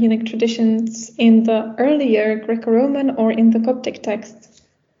understand the healing traditions in the earlier Greco-Roman or in the Coptic texts?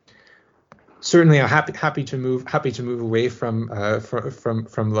 Certainly, I'm happy to move away from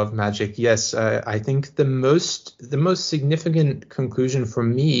love magic. Yes, I think the most significant conclusion for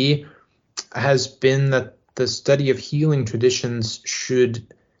me has been that the study of healing traditions should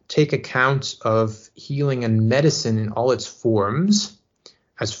take account of healing and medicine in all its forms,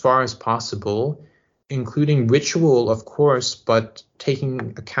 as far as possible, including ritual, of course, but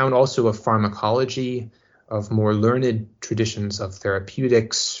taking account also of pharmacology, of more learned traditions of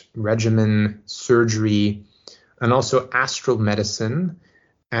therapeutics, regimen, surgery, and also astral medicine,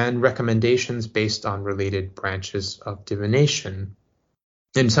 and recommendations based on related branches of divination.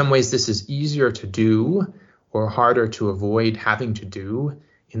 In some ways, this is easier to do or harder to avoid having to do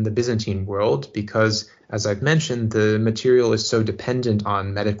in the Byzantine world because, as I've mentioned, the material is so dependent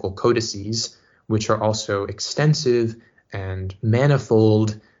on medical codices, which are also extensive and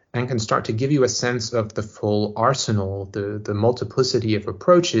manifold and can start to give you a sense of the full arsenal, the multiplicity of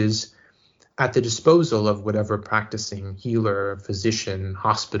approaches at the disposal of whatever practicing healer, physician,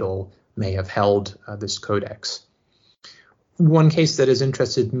 hospital may have held this codex. One case that has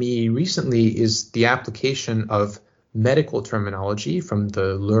interested me recently is the application of medical terminology from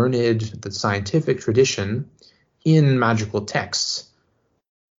the learned, the scientific tradition in magical texts.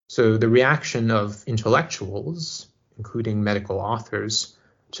 So the reaction of intellectuals, including medical authors,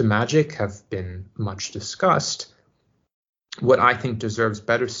 to magic have been much discussed. What I think deserves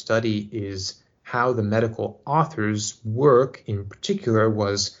better study is how the medical authors' work in particular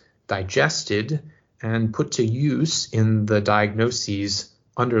was digested and put to use in the diagnoses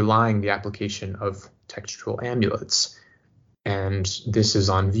underlying the application of textual amulets. And this is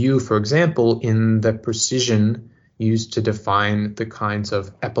on view, for example, in the precision used to define the kinds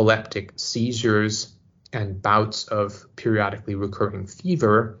of epileptic seizures and bouts of periodically recurring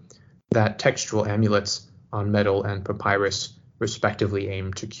fever that textual amulets on metal and papyrus respectively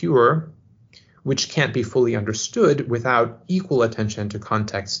aim to cure, which can't be fully understood without equal attention to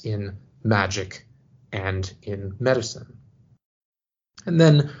context in magic and in medicine. And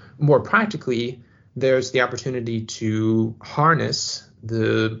then more practically, there's the opportunity to harness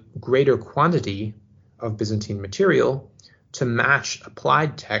the greater quantity of Byzantine material to match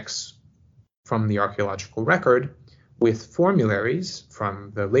applied texts from the archaeological record with formularies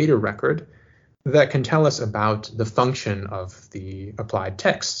from the later record that can tell us about the function of the applied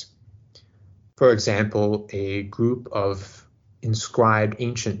text. For example, a group of inscribed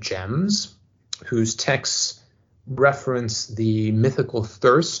ancient gems whose texts reference the mythical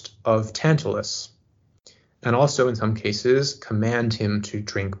thirst of Tantalus, and also in some cases command him to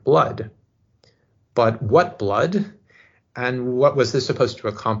drink blood. But what blood, and what was this supposed to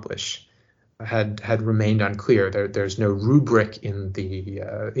accomplish, had remained unclear. There's no rubric in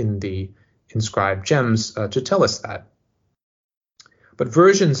the inscribed gems to tell us that. But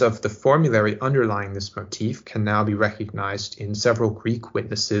versions of the formulary underlying this motif can now be recognized in several Greek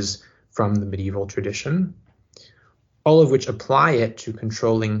witnesses from the medieval tradition, all of which apply it to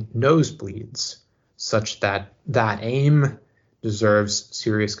controlling nosebleeds, such that aim deserves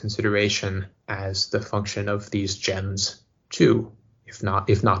serious consideration as the function of these gems too, if not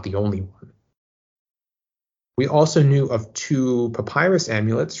the only one. We also knew of 2 papyrus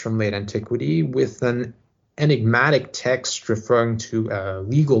amulets from late antiquity with an enigmatic text referring to a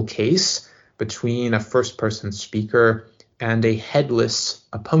legal case between a first-person speaker and a headless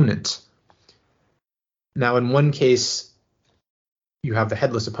opponent. Now, in one case, you have the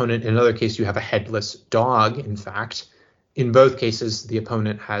headless opponent. In another case, you have a headless dog, in fact. In both cases, the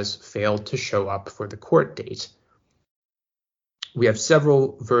opponent has failed to show up for the court date. We have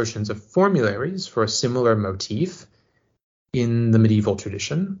several versions of formularies for a similar motif in the medieval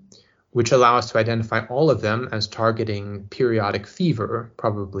tradition, which allow us to identify all of them as targeting periodic fever,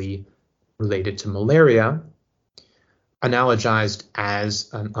 probably related to malaria, analogized as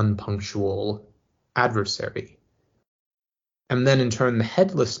an unpunctual adversary. And then in turn, the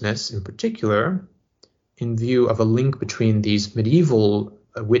headlessness in particular, in view of a link between these medieval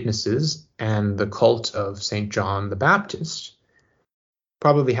witnesses and the cult of St. John the Baptist,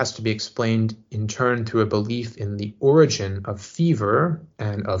 probably has to be explained in turn through a belief in the origin of fever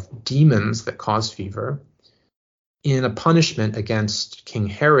and of demons that cause fever, in a punishment against King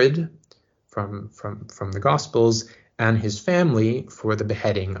Herod from the Gospels and his family for the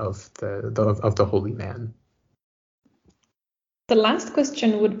beheading of the holy man. The last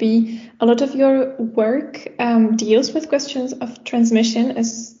question would be, a lot of your work deals with questions of transmission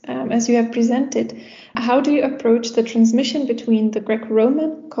as you have presented. How do you approach the transmission between the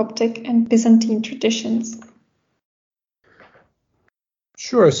Greco-Roman, Coptic, and Byzantine traditions?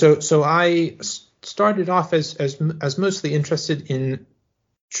 Sure. So I started off as mostly interested in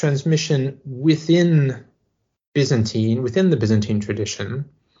transmission within the Byzantine tradition,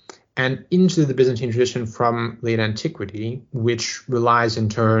 and into the Byzantine tradition from late antiquity, which relies in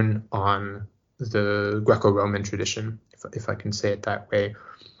turn on the Greco-Roman tradition, if I can say it that way,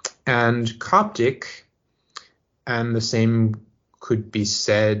 and Coptic, and the same could be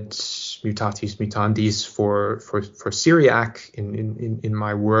said mutatis mutandis for Syriac in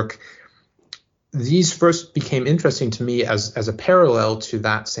my work. These first became interesting to me as a parallel to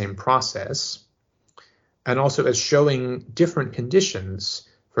that same process, and also as showing different conditions.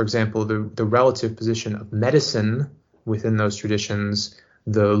 For example, the relative position of medicine within those traditions,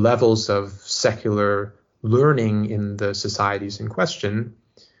 the levels of secular learning in the societies in question,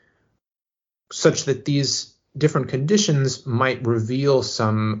 such that these different conditions might reveal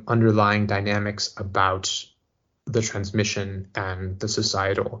some underlying dynamics about the transmission and the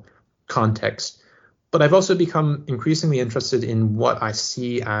societal context. But I've also become increasingly interested in what I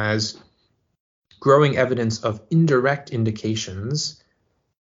see as growing evidence of indirect indications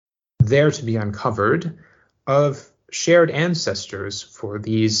there to be uncovered of shared ancestors for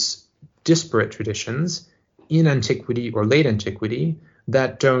these disparate traditions in antiquity or late antiquity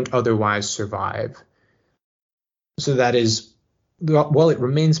that don't otherwise survive. So that is, while it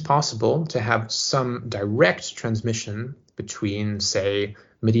remains possible to have some direct transmission between, say,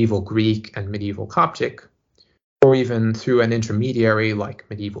 medieval Greek and medieval Coptic, or even through an intermediary like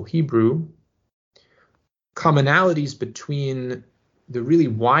medieval Hebrew, commonalities between the really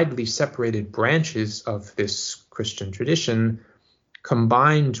widely separated branches of this Christian tradition,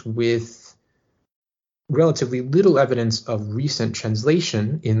 combined with relatively little evidence of recent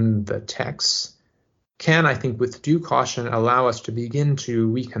translation in the texts, can, I think, with due caution, allow us to begin to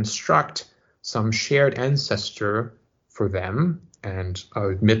reconstruct some shared ancestor for them, And I'll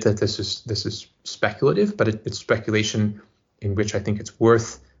admit that this is speculative, but it's speculation in which I think it's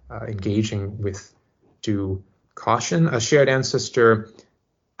worth engaging with due caution. A shared ancestor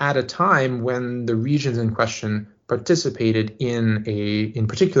at a time when the regions in question participated in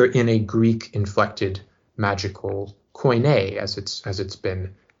particular in a Greek-inflected magical koine, as it's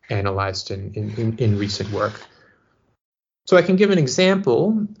been analyzed in recent work. So I can give an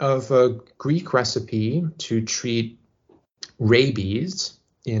example of a Greek recipe to treat rabies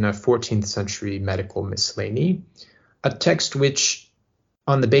in a 14th century medical miscellany, a text which,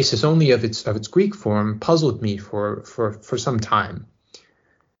 on the basis only of its Greek form, puzzled me for some time.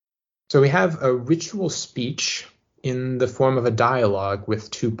 So we have a ritual speech in the form of a dialogue with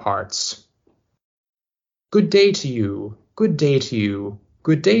two parts. Good day to you, good day to you,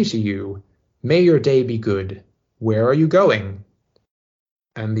 good day to you. May your day be good. Where are you going?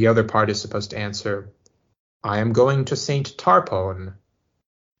 And the other part is supposed to answer, I am going to St. Tarpon.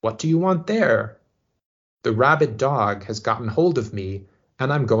 What do you want there? The rabid dog has gotten hold of me,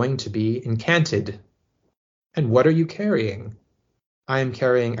 and I'm going to be incanted. And what are you carrying? I am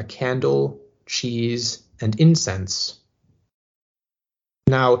carrying a candle, cheese, and incense.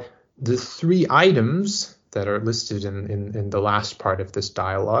 Now, the three items that are listed in the last part of this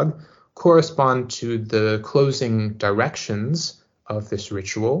dialogue correspond to the closing directions of this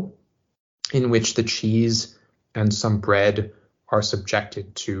ritual, in which the cheese and some bread are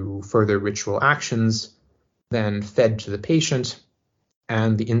subjected to further ritual actions, then fed to the patient,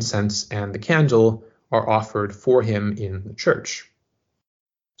 and the incense and the candle are offered for him in the church.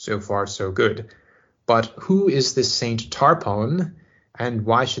 So far, so good. But who is this Saint Tarpon, and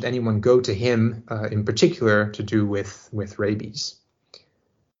why should anyone go to him in particular to do with rabies?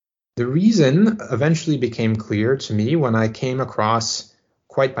 The reason eventually became clear to me when I came across,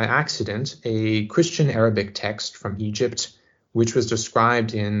 quite by accident, a Christian Arabic text from Egypt, which was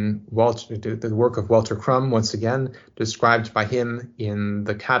described in the work of Walter Crum, once again, described by him in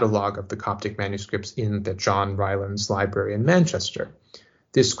the catalogue of the Coptic manuscripts in the John Rylands Library in Manchester.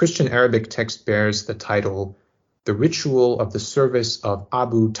 This Christian Arabic text bears the title, The Ritual of the Service of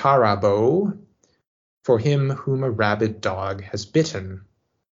Abu Tarabo, for him whom a rabid dog has bitten.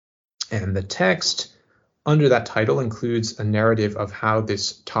 And the text under that title includes a narrative of how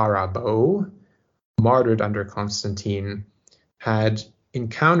this Tarabo, martyred under Constantine, had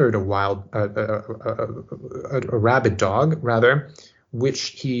encountered a rabid dog, which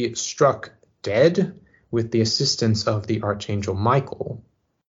he struck dead with the assistance of the Archangel Michael.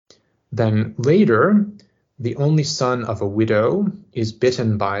 Then later, the only son of a widow is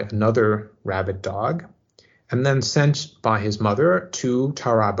bitten by another rabid dog, and then sent by his mother to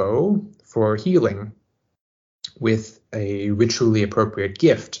Tarabo for healing with a ritually appropriate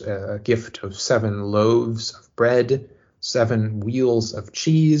gift, a gift of 7 loaves of bread, 7 wheels of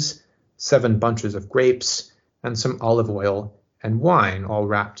cheese, 7 bunches of grapes, and some olive oil and wine, all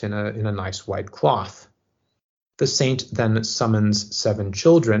wrapped in a nice white cloth. The saint then summons 7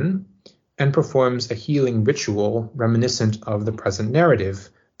 children and performs a healing ritual reminiscent of the present narrative,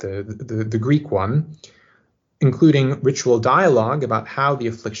 the Greek one, including ritual dialogue about how the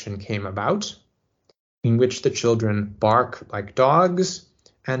affliction came about, in which the children bark like dogs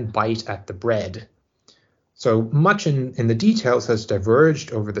and bite at the bread. So much in the details has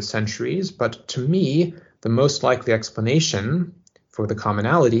diverged over the centuries, but to me, the most likely explanation for the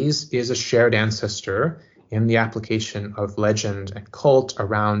commonalities is a shared ancestor in the application of legend and cult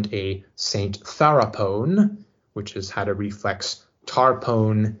around a Saint Tharapon, which has had a reflex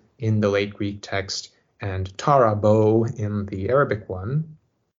Tarpon in the late Greek text and Tarabo in the Arabic one,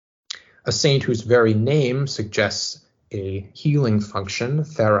 a saint whose very name suggests a healing function,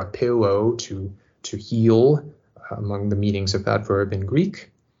 therapeuo, to heal, among the meanings of that verb in Greek.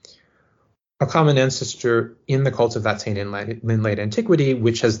 A common ancestor in the cult of that saint in late antiquity,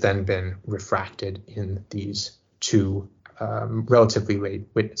 which has then been refracted in these 2 relatively late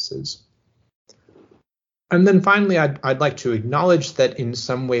witnesses. And then finally, I'd like to acknowledge that in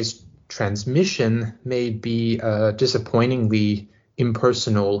some ways transmission may be a disappointingly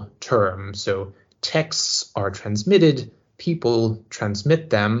impersonal term. So texts are transmitted, people transmit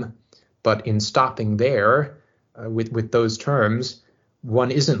them, but in stopping there with those terms,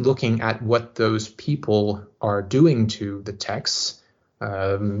 one isn't looking at what those people are doing to the texts,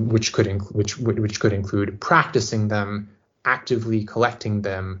 which could include practicing them, actively collecting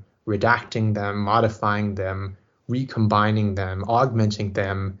them, redacting them, modifying them, recombining them, augmenting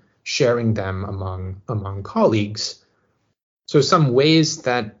them, sharing them among colleagues. So some ways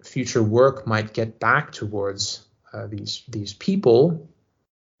that future work might get back towards these people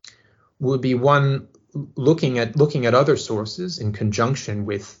would be, one, looking at other sources in conjunction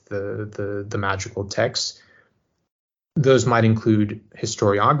with the magical texts. Those might include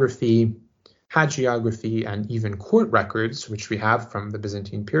historiography, hagiography, and even court records, which we have from the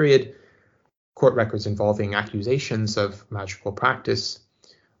Byzantine period, court records involving accusations of magical practice,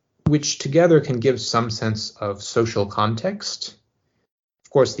 which together can give some sense of social context.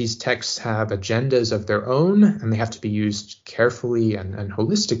 Of course, these texts have agendas of their own, and they have to be used carefully and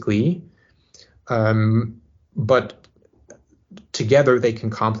holistically. But together they can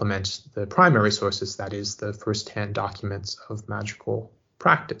complement the primary sources, that is, the first-hand documents of magical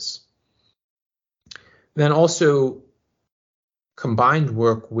practice. Then also combined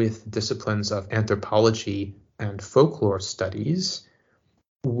work with disciplines of anthropology and folklore studies,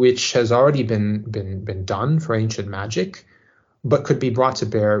 which has already been done for ancient magic, but could be brought to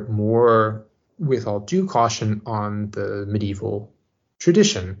bear more with all due caution on the medieval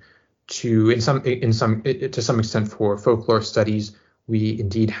tradition. To some extent, for folklore studies, we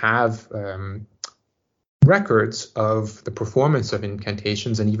indeed have records of the performance of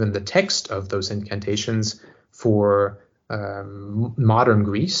incantations and even the text of those incantations for modern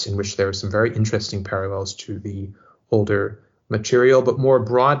Greece, in which there are some very interesting parallels to the older material, but more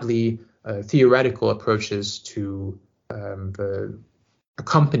broadly, theoretical approaches to the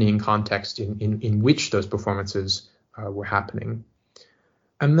accompanying context in which those performances were happening.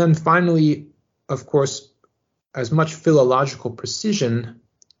 And then finally, of course, as much philological precision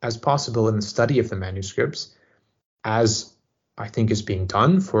as possible in the study of the manuscripts, as I think is being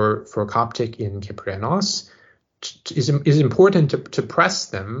done for Coptic in Kyprianos, is important to press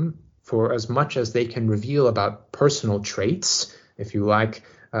them for as much as they can reveal about personal traits, if you like,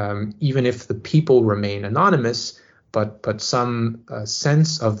 even if the people remain anonymous, but some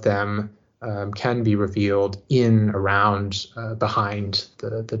sense of them can be revealed in, around, behind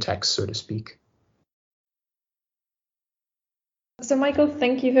the text, so to speak. So, Michael,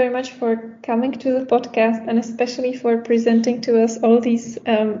 thank you very much for coming to the podcast and especially for presenting to us all these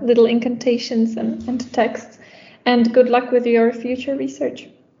little incantations and texts. And good luck with your future research.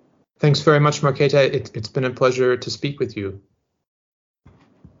 Thanks very much, Marketa. It's been a pleasure to speak with you.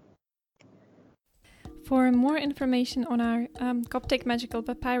 For more information on our Coptic Magical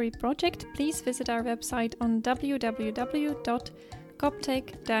Papyri project, please visit our website on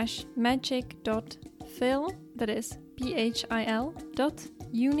www.coptic-magic.phil, that is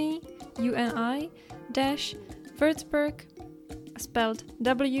phil.uni-Würzburg, spelled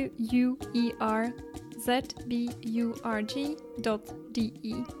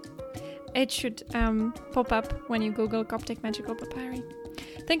WUERZBURG.de. It should pop up when you Google Coptic Magical Papyri.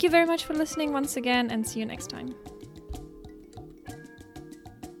 Thank you very much for listening once again, and see you next time.